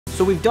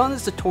So we've done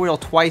this tutorial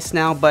twice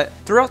now, but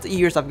throughout the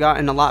years I've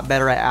gotten a lot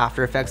better at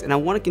After Effects, and I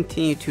want to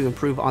continue to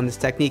improve on this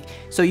technique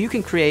so you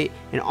can create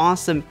an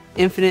awesome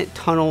infinite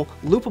tunnel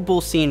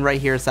loopable scene right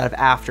here inside of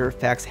After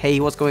Effects. Hey,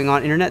 what's going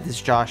on internet? This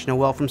is Josh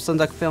Noel from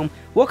SonduckFilm.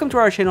 Welcome to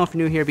our channel. If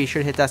you're new here, be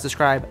sure to hit that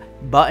subscribe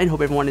button.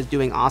 Hope everyone is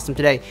doing awesome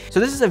today. So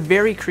this is a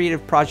very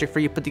creative project for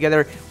you to put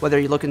together, whether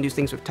you're looking to do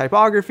things with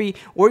typography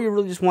or you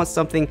really just want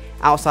something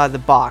outside the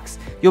box.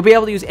 You'll be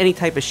able to use any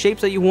type of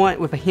shapes that you want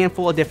with a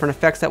handful of different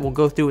effects that we'll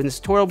go through in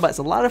this tutorial, but it's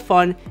a lot of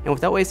fun, and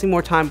without wasting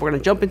more time, we're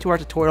going to jump into our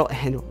tutorial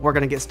and we're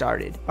going to get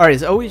started. Alright,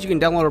 as always, you can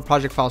download our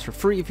project files for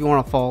free if you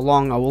want to follow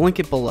along. I will link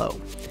it below.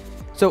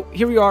 So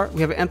here we are, we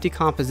have an empty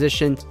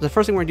composition. The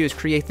first thing we're going to do is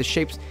create the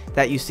shapes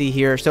that you see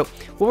here. So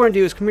what we're going to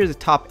do is come here to the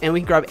top and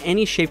we can grab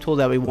any shape tool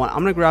that we want.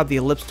 I'm going to grab the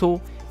ellipse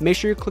tool. Make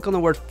sure you click on the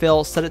word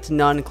fill, set it to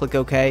none, and click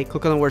OK.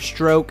 Click on the word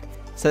stroke,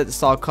 set it to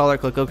solid color,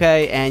 click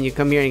OK, and you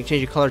come here and you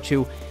change your color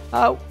to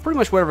pretty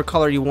much whatever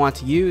color you want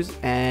to use,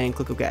 and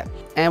click OK.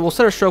 And we'll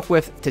set our stroke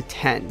width to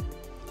 10.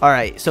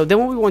 Alright, so then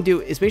what we want to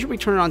do is make sure we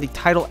turn on the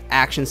title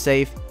action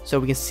safe so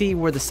we can see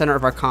where the center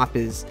of our comp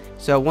is.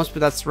 So once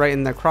that's right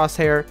in the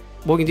crosshair,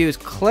 what we can do is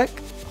click,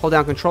 hold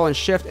down Control and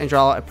Shift, and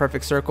draw a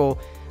perfect circle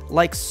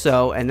like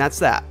so, and that's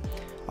that.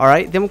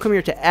 Alright, then we'll come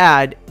here to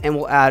add, and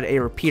we'll add a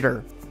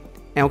repeater.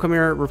 And we'll come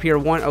here, repeater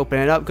 1, open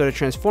it up, go to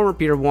transform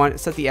repeater 1,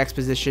 set the X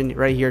position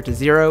right here to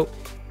 0,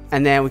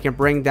 and then we can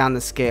bring down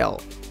the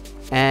scale.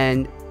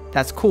 And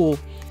that's cool.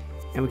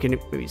 And we can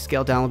maybe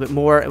scale down a little bit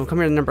more, and we'll come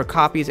here to the number of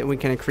copies and we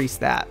can increase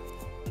that.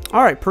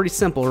 Alright, pretty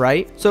simple,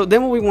 right? So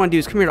then what we want to do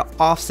is come here to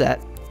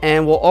offset,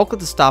 and we'll all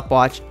click the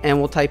stopwatch, and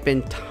we'll type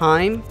in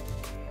time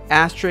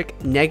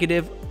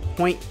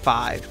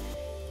 -0.5.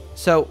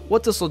 So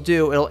what this will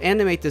do, it'll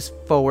animate this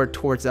forward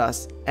towards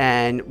us,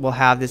 and we'll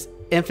have this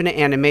infinite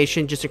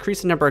animation. Just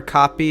increase the number of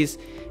copies,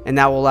 and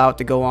that will allow it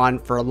to go on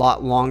for a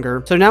lot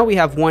longer. So now we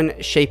have one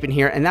shape in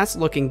here, and that's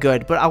looking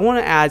good, but I want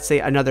to add, say,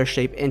 another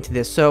shape into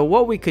this. So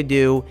what we could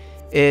do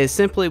is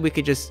simply we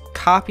could just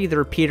copy the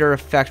repeater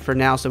effect for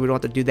now, so we don't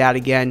have to do that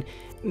again.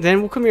 Then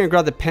we'll come here and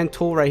grab the pen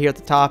tool right here at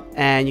the top,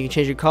 and you can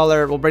change your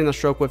color. We'll bring the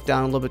stroke width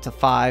down a little bit to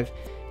 5.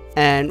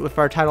 And with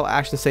our title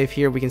action safe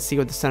here, we can see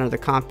what the center of the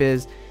comp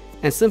is.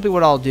 And simply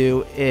what I'll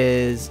do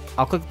is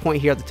I'll click the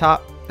point here at the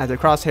top at the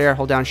crosshair,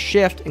 hold down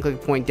Shift, and click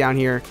the point down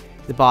here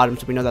to the bottom,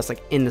 so we know that's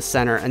like in the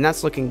center, and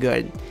that's looking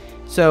good.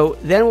 So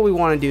then what we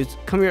want to do is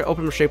come here,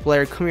 open our shape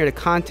layer, come here to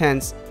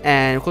contents,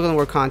 and click on the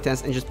word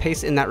contents, and just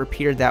paste in that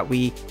repeater that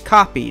we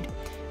copied.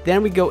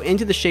 Then we go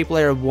into the shape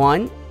layer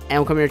 1, and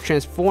we'll come here to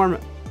transform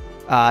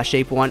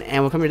shape 1,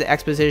 and we'll come here to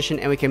X position,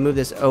 and we can move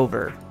this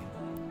over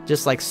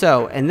just like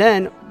so. And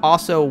then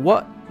also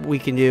what we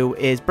can do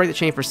is break the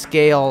chain for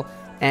scale,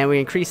 and we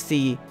increase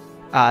the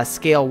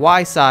scale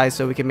Y size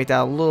so we can make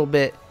that a little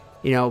bit,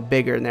 you know,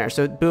 bigger in there.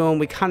 So boom,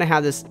 we kind of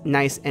have this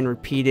nice and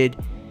repeated,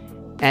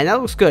 and that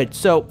looks good.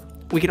 So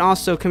we can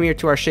also come here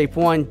to our shape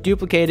 1,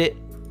 duplicate it,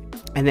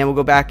 and then we'll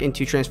go back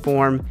into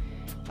transform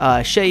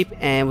shape,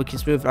 and we can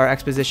move our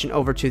X position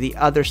over to the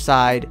other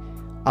side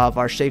of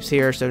our shapes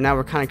here. So now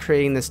we're kind of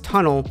creating this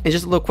tunnel. And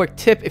just a little quick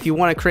tip, if you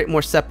want to create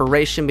more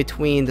separation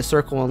between the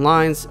circle and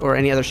lines or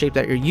any other shape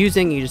that you're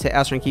using, you just hit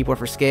S on keyboard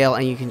for scale,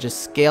 and you can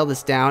just scale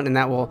this down, and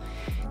that will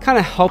kind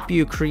of help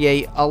you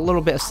create a little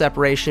bit of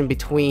separation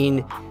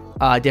between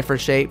different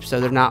shapes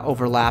so they're not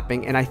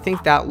overlapping. And I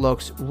think that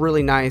looks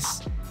really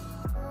nice,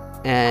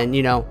 and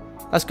you know,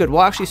 that's good.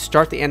 We'll actually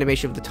start the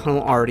animation of the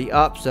tunnel already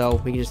up,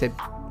 so we can just hit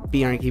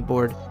B on your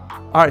keyboard.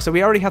 Alright, so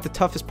we already have the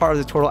toughest part of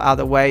the tutorial out of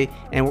the way,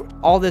 and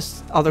all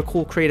this other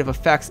cool creative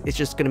effects is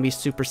just going to be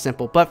super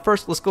simple. But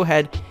first, let's go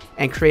ahead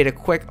and create a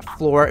quick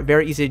floor.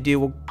 Very easy to do.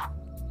 We'll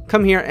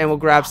come here and we'll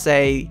grab,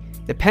 say,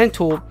 the pen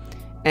tool,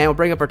 and we'll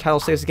bring up our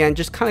title saves again.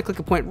 Just kind of click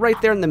a point right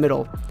there in the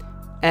middle.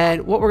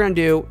 And what we're going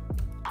to do,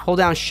 hold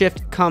down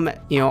Shift, come,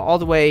 you know, all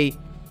the way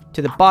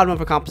to the bottom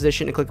of a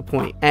composition and click a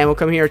point. And we'll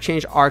come here and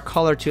change our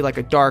color to like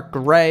a dark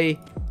gray,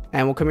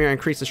 and we'll come here and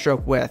increase the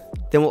stroke width.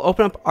 Then we'll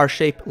open up our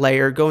shape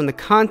layer, go in the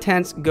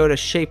contents, go to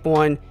shape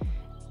 1,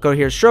 go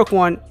here to stroke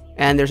 1,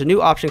 and there's a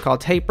new option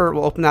called taper.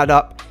 We'll open that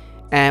up,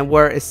 and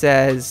where it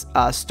says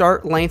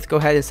start length, go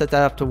ahead and set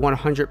that up to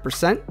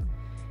 100%.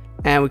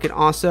 And we can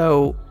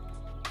also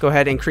go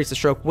ahead and increase the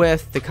stroke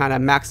width to kind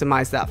of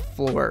maximize that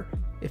floor,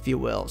 if you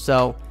will.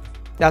 So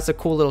that's a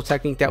cool little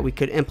technique that we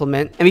could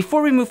implement. And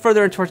before we move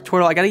further into our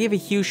tutorial, I gotta give a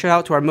huge shout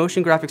out to our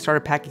Motion Graphics Starter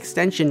Pack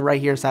extension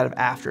right here inside of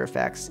After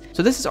Effects.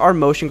 So this is our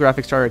Motion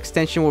Graphics Starter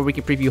extension where we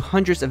can preview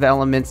hundreds of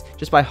elements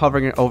just by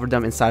hovering over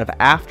them inside of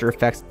After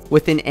Effects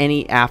within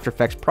any After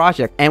Effects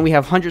project. And we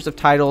have hundreds of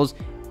titles,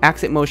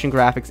 accent motion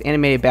graphics,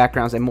 animated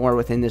backgrounds, and more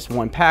within this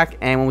one pack.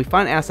 And when we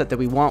find an asset that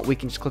we want, we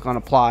can just click on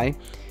apply,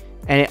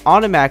 and it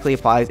automatically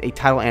applies a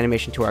title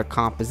animation to our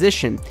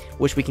composition,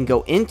 which we can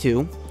go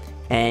into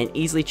and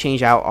easily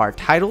change out our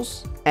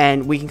titles.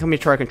 And we can come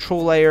into our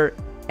control layer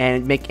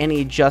and make any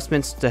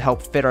adjustments to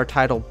help fit our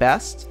title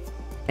best,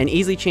 and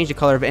easily change the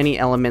color of any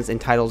elements and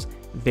titles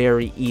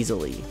very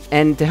easily.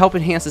 And to help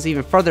enhance this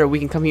even further, we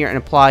can come here and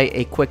apply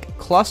a quick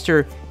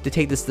cluster to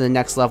take this to the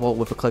next level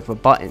with a click of a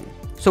button.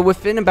 So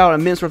within about a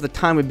minute's worth of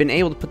time, we've been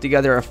able to put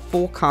together a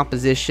full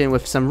composition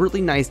with some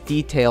really nice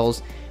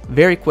details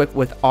very quick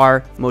with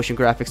our motion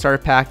graphics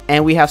starter pack,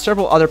 and we have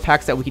several other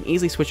packs that we can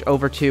easily switch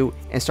over to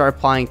and start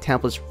applying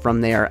templates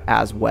from there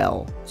as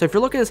well. So if you're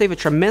looking to save a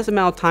tremendous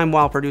amount of time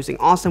while producing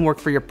awesome work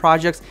for your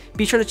projects,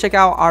 be sure to check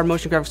out our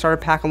motion graphics starter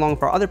pack along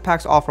with our other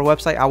packs off our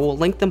website. I will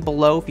link them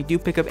below. If you do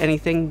pick up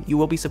anything, you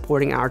will be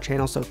supporting our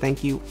channel, so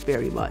thank you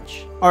very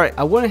much. Alright,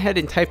 I went ahead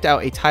and typed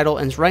out a title,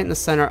 and it's right in the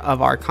center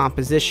of our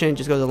composition.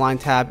 Just go to the line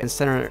tab and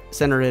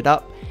center it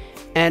up.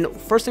 And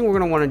first thing we're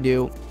going to want to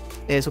do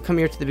is we'll come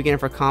here to the beginning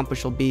of our comp,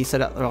 which will be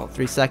set at about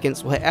 3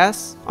 seconds. We'll hit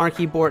S on our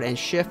keyboard and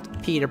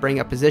Shift P to bring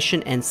up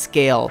position and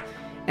scale.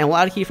 And we'll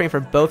add a keyframe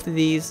for both of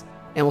these,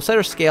 and we'll set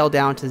our scale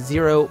down to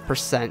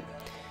 0%.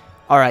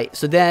 Alright,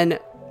 so then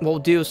what we'll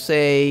do is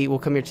say we'll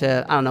come here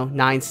to, I don't know,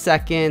 9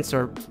 seconds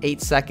or 8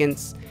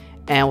 seconds,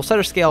 and we'll set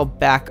our scale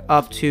back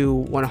up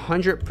to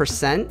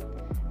 100%.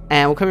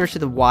 And we'll come here to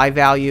the Y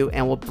value,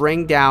 and we'll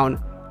bring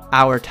down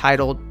our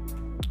title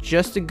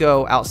just to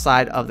go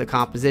outside of the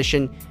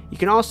composition. You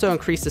can also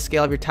increase the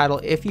scale of your title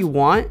if you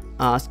want.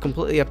 It's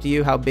completely up to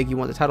you how big you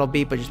want the title to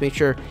be, but just make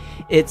sure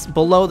it's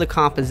below the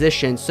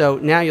composition. So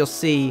now you'll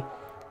see,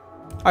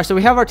 all right, so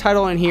we have our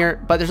title in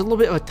here, but there's a little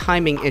bit of a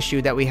timing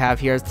issue that we have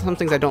here. Some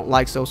things I don't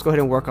like, so let's go ahead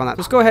and work on that.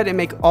 Let's go ahead and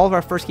make all of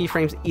our first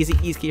keyframes easy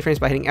ease keyframes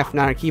by hitting F9 on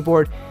our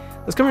keyboard.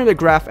 Let's come into the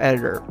graph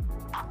editor.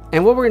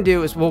 And what we're gonna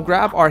do is we'll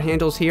grab our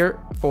handles here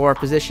for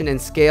position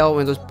and scale,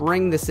 and just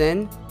bring this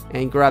in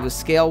and grab the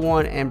scale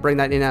one and bring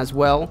that in as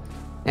well.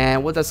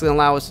 And what that's going to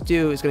allow us to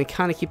do is going to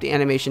kind of keep the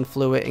animation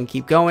fluid and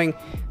keep going.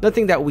 Another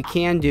thing that we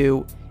can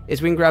do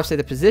is we can grab, say,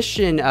 the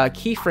position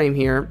keyframe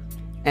here,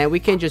 and we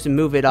can just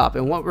move it up.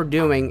 And what we're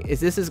doing is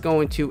this is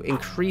going to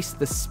increase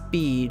the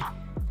speed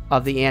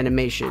of the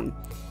animation.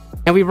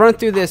 And we run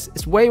through this,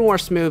 it's way more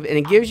smooth, and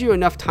it gives you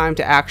enough time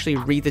to actually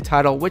read the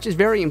title, which is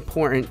very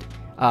important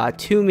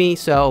to me.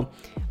 So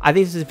I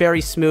think this is very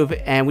smooth,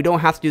 and we don't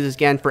have to do this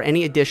again for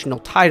any additional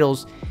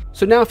titles.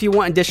 So now if you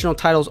want additional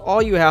titles,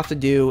 all you have to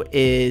do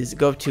is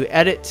go to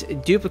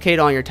edit, duplicate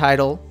on your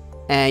title,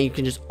 and you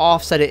can just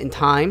offset it in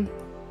time.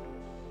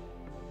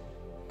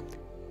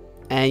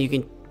 And you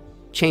can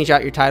change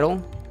out your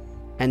title,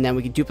 and then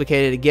we can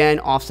duplicate it again,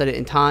 offset it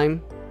in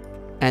time,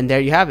 and there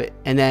you have it.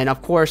 And then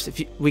of course,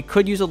 we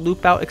could use a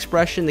loop out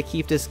expression to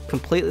keep this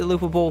completely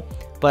loopable,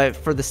 but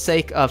for the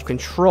sake of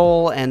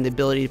control and the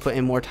ability to put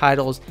in more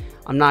titles,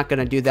 I'm not going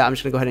to do that. I'm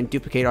just going to go ahead and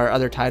duplicate our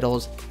other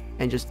titles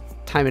and just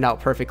time it out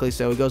perfectly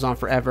so it goes on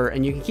forever,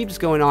 and you can keep this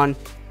going on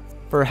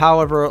for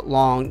however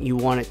long you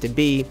want it to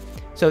be.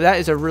 So that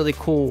is a really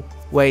cool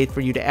way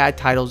for you to add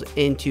titles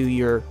into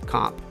your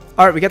comp.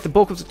 Alright, we got the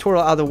bulk of the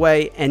tutorial out of the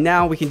way, and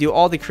now we can do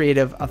all the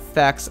creative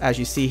effects as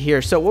you see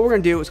here. So what we're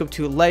going to do is go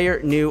to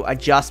layer, new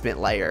adjustment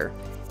layer,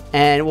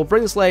 and we'll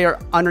bring this layer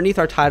underneath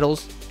our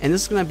titles, and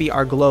this is going to be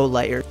our glow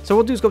layer. So what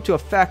we'll do is go to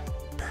effect,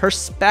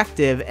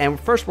 perspective, and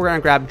first we're going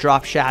to grab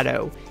drop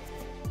shadow.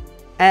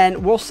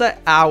 And we'll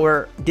set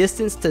our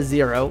distance to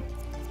 0,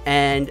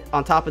 and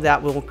on top of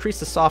that we'll increase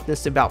the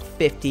softness to about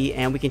 50,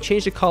 and we can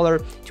change the color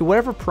to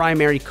whatever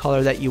primary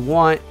color that you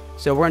want.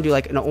 So we're gonna do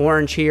like an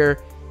orange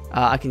here.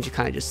 I can just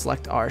kind of just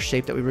select our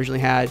shape that we originally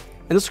had,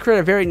 and this will create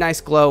a very nice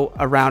glow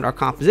around our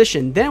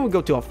composition. Then we'll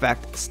go to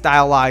effect,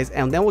 stylize,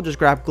 and then we'll just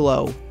grab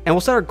glow, and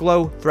we'll set our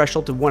glow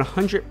threshold to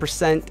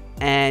 100%,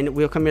 and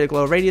we'll come here to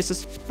glow radius,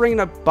 just bring it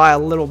up by a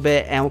little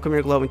bit, and we'll come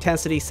here to glow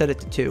intensity, set it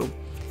to 2.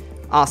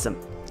 Awesome.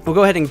 We'll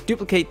go ahead and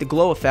duplicate the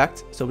glow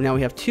effect. So now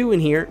we have 2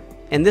 in here,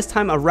 and this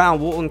time around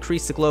we'll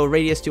increase the glow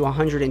radius to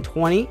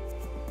 120,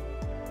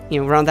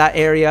 around that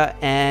area,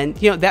 and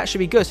that should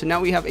be good. So now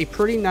we have a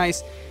pretty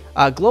nice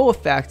glow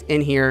effect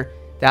in here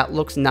that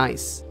looks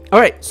nice.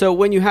 Alright, so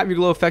when you have your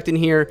glow effect in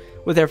here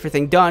with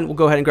everything done, we'll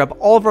go ahead and grab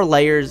all of our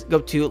layers, go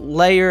to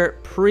layer,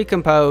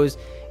 pre-compose,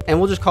 and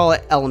we'll just call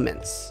it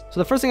elements. So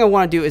the first thing I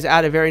want to do is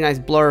add a very nice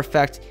blur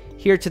effect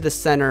here to the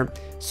center.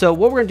 So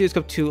what we're going to do is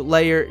go to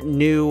layer,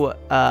 new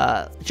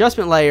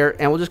adjustment layer,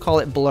 and we'll just call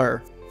it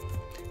blur.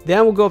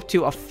 Then we'll go up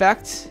to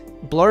effect,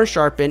 blur and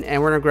sharpen,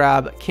 and we're going to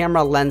grab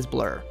camera lens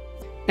blur.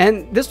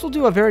 And this will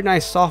do a very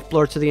nice soft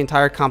blur to the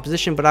entire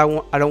composition, but I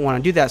don't want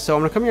to do that. So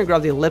I'm going to come here and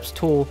grab the ellipse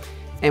tool,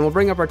 and we'll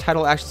bring up our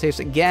title action saves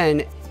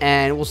again,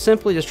 and we'll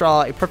simply just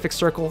draw a perfect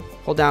circle.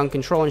 Hold down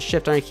Control and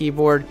Shift on your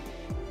keyboard,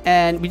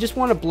 and we just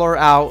want to blur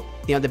out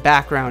the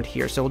background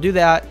here. So we'll do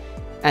that,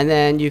 and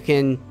then you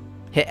can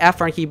hit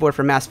F on your keyboard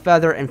for mask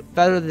feather and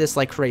feather this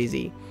like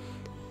crazy.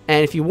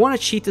 And if you want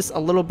to cheat this a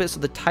little bit so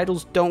the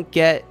titles don't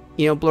get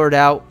blurred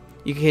out,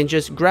 you can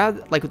just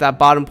grab like that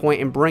bottom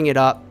point and bring it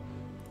up,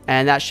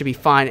 and that should be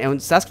fine.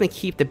 And so that's going to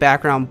keep the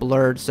background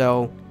blurred,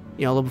 so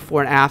a little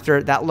before and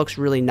after, that looks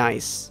really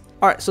nice.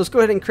 Alright, so let's go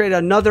ahead and create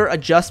another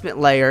adjustment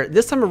layer.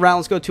 This time around,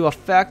 let's go to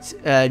effect,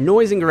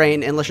 noise and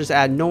grain, and let's just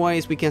add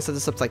noise. We can set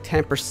this up to like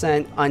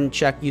 10%,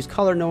 uncheck use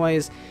color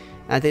noise.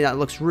 I think that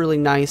looks really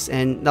nice,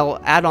 and that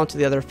will add on to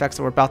the other effects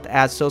that we're about to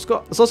add. So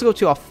let's also go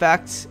to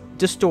effect,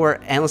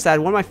 distort, and let's add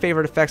one of my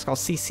favorite effects called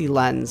CC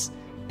lens.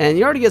 And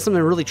you already get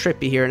something really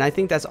trippy here, and I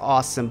think that's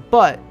awesome.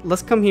 But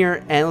let's come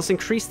here and let's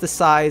increase the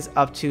size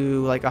up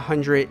to like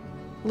 100,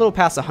 a little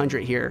past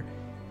 100 here.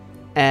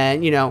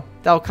 And, you know,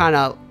 that'll kind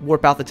of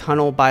warp out the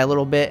tunnel by a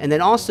little bit. And then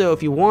also,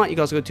 if you want, you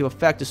can also go to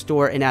Effect to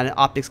Store and add an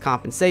optics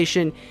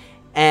compensation.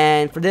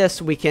 And for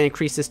this, we can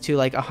increase this to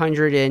like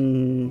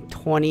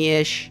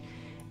 120-ish.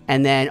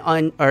 And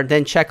then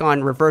then check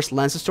on reverse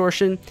lens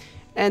distortion.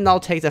 And that'll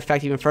take the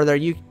effect even further.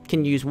 You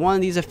can use one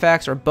of these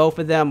effects or both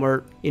of them,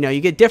 or, you know,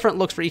 you get different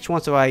looks for each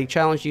one. So I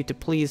challenge you to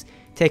please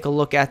take a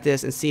look at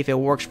this and see if it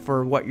works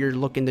for what you're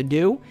looking to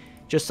do.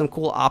 Just some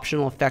cool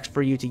optional effects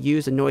for you to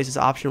use. The noise is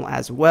optional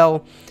as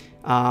well.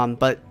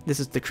 But this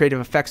is the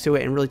creative effects to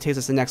it and really takes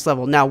us to the next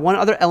level. Now, one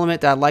other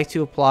element that I'd like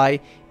to apply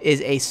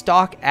is a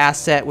stock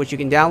asset, which you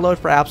can download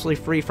for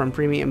absolutely free from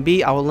Premium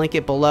B. I will link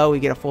it below. You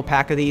get a full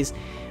pack of these.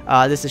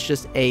 This is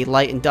just a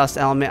light and dust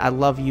element. I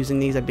love using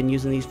these. I've been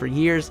using these for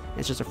years.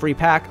 It's just a free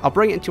pack. I'll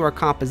bring it into our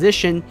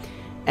composition,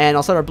 and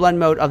I'll set our blend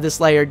mode of this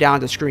layer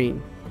down to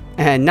screen.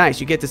 And nice,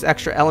 you get this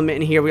extra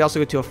element in here. We also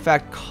go to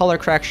Effect, Color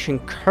Correction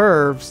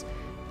Curves,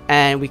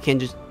 and we can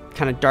just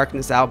kind of darken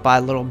this out by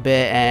a little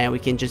bit, and we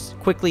can just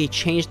quickly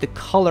change the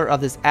color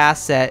of this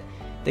asset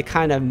to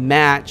kind of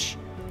match,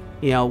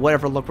 you know,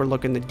 whatever look we're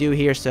looking to do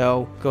here.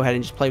 So go ahead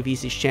and just play with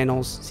these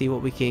channels, see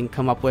what we can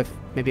come up with.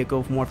 Maybe I'll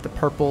go more of the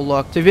purple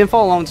look. So if you've been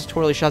following along, this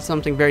tutorial I shot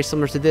something very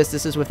similar to this.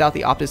 This is without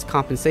the optics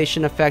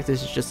compensation effect.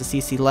 This is just a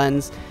CC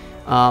lens.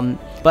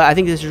 But I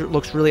think this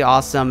looks really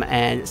awesome,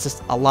 and it's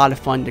just a lot of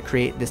fun to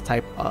create this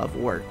type of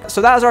work.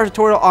 So that was our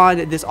tutorial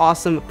on this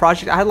awesome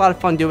project. I had a lot of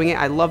fun doing it.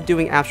 I love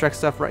doing abstract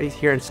stuff right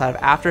here inside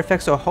of After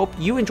Effects. So I hope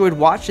you enjoyed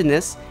watching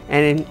this.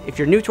 And if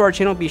you're new to our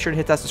channel, be sure to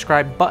hit that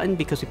subscribe button,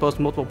 because we post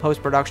multiple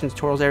post-production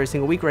tutorials every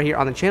single week right here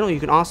on the channel.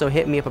 You can also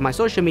hit me up on my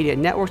social media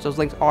networks. Those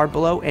links are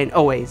below, and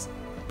always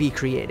be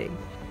creating.